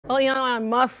Well, Elon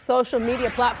Musk's social media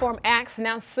platform X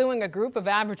now suing a group of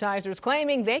advertisers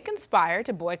claiming they conspired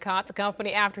to boycott the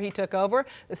company after he took over.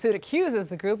 The suit accuses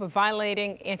the group of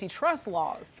violating antitrust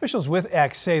laws. Officials with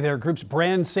X say their group's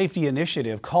brand safety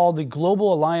initiative, called the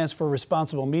Global Alliance for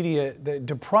Responsible Media,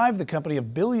 deprived the company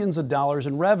of billions of dollars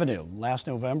in revenue. Last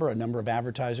November, a number of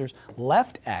advertisers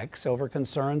left X over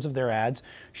concerns of their ads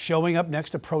showing up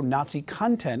next to pro-Nazi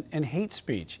content and hate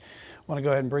speech. I want to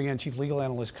go ahead and bring in Chief Legal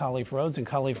Analyst Khalif Rhodes. And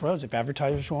Khalif Rhodes, if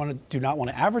advertisers do not want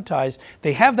to advertise,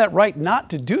 they have that right not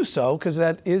to do so because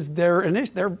that is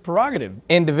their prerogative.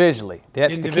 Individually.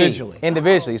 That's the key.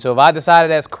 Individually. So if I decided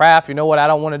as Kraft, you know what, I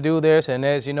don't want to do this, and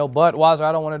as, you know, Budweiser,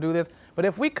 I don't want to do this. But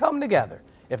if we come together,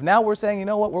 if now we're saying, you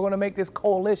know what, we're going to make this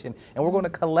coalition and we're going to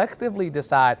collectively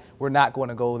decide we're not going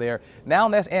to go there. Now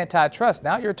that's antitrust.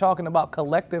 Now you're talking about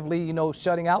collectively, you know,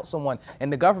 shutting out someone,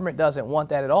 and the government doesn't want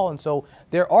that at all. And so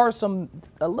there are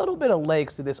a little bit of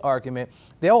legs to this argument.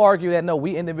 They'll argue that, no,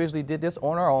 we individually did this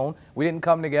on our own. We didn't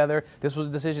come together. This was a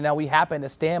decision. Now we happen to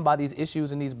stand by these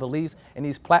issues and these beliefs and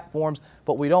these platforms,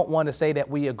 but we don't want to say that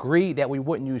we agreed that we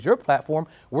wouldn't use your platform.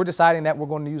 We're deciding that we're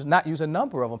going to not use a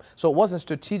number of them. So it wasn't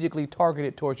strategically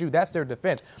targeted towards you. That's their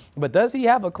defense. But does he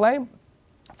have a claim?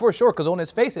 For sure, because on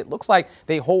his face, it looks like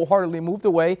they wholeheartedly moved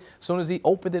away as soon as he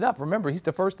opened it up. Remember, he's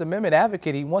the First Amendment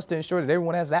advocate. He wants to ensure that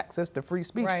everyone has access to free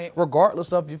speech,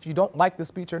 regardless of if you don't like the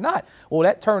speech or not. Well,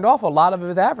 that turned off a lot of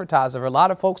his advertisers. A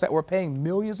lot of folks that were paying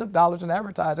millions of dollars in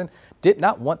advertising did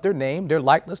not want their name, their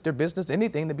likeness, their business,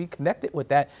 anything to be connected with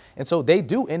that. And so they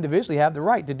do individually have the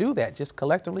right to do that, just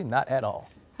collectively, not at all.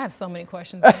 I have so many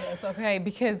questions on this, okay?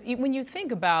 Because when you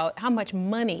think about how much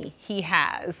money he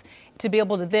has to be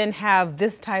able to then have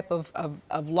this type of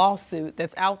lawsuit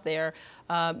that's out there,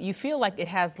 you feel like it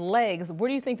has legs. Where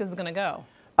do you think this is going to go?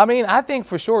 I mean, I think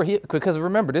for sure, because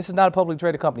remember, this is not a publicly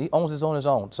traded company. He owns this on his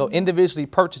own. So individually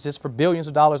purchases for billions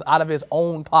of dollars out of his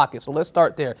own pocket. So let's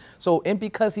start there. So, and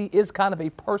because he is kind of a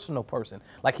personal person,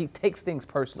 like he takes things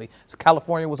personally. So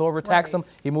California was overtaxed him.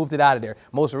 He moved it out of there.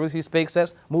 Most recently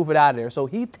SpaceX, move it out of there. So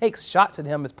he takes shots at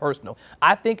him as personal.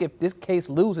 I think if this case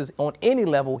loses on any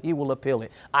level, he will appeal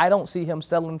it. I don't see him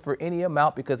settling for any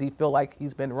amount because he feels like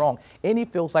he's been wrong. And he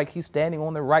feels like he's standing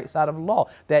on the right side of the law.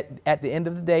 That at the end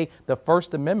of the day, the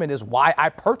First Amendment is why I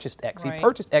purchased X. He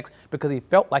purchased X because he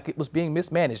felt like it was being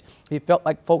mismanaged. He felt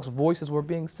like folks' voices were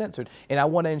being censored. And I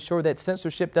want to ensure that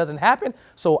censorship doesn't happen.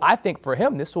 So I think for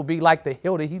him, this will be like the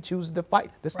hill that he chooses to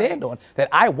fight, to stand on, that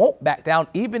I won't back down.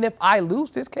 Even if I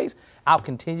lose this case, I'll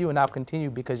continue and I'll continue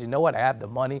because you know what? I have the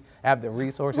money, I have the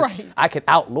resources. I can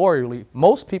out-lawyer.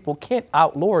 Most people can't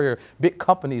out-lawyer big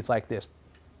companies like this.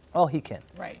 Oh, he can.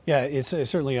 Yeah, it's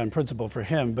certainly on principle for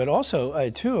him, but also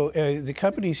too, the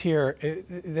companies here,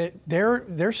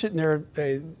 they're sitting there.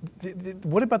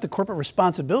 What about the corporate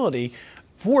responsibility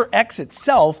for X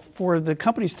itself, for the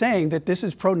company saying that this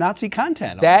is pro-Nazi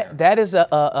content? That is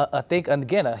I think,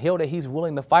 again, a hill that he's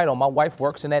willing to fight on. My wife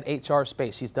works in that HR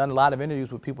space. She's done a lot of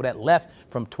interviews with people that left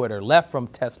from Twitter, left from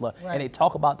Tesla, and they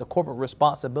talk about the corporate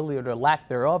responsibility or the lack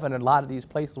thereof in a lot of these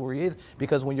places where he is,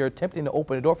 because when you're attempting to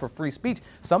open the door for free speech,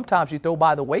 sometimes you throw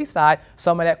by the wayside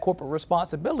some of that corporate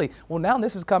responsibility. Well, now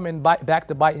this is coming back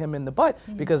to bite him in the butt,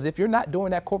 because if you're not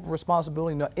doing that corporate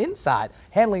responsibility on the inside,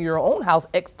 handling your own house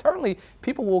externally,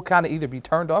 people will kind of either be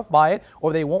turned off by it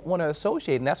or they won't want to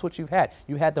associate. And that's what you've had.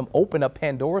 You had them open a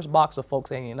Pandora's box of folks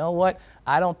saying, you know what,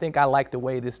 I don't think I like the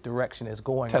way this direction is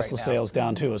going right now. Tesla sales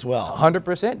down too as well.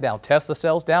 100% down. Tesla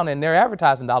sales down, and their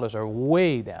advertising dollars are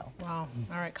way down. Wow.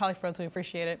 All right, Khalif Rhodes, we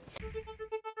appreciate it.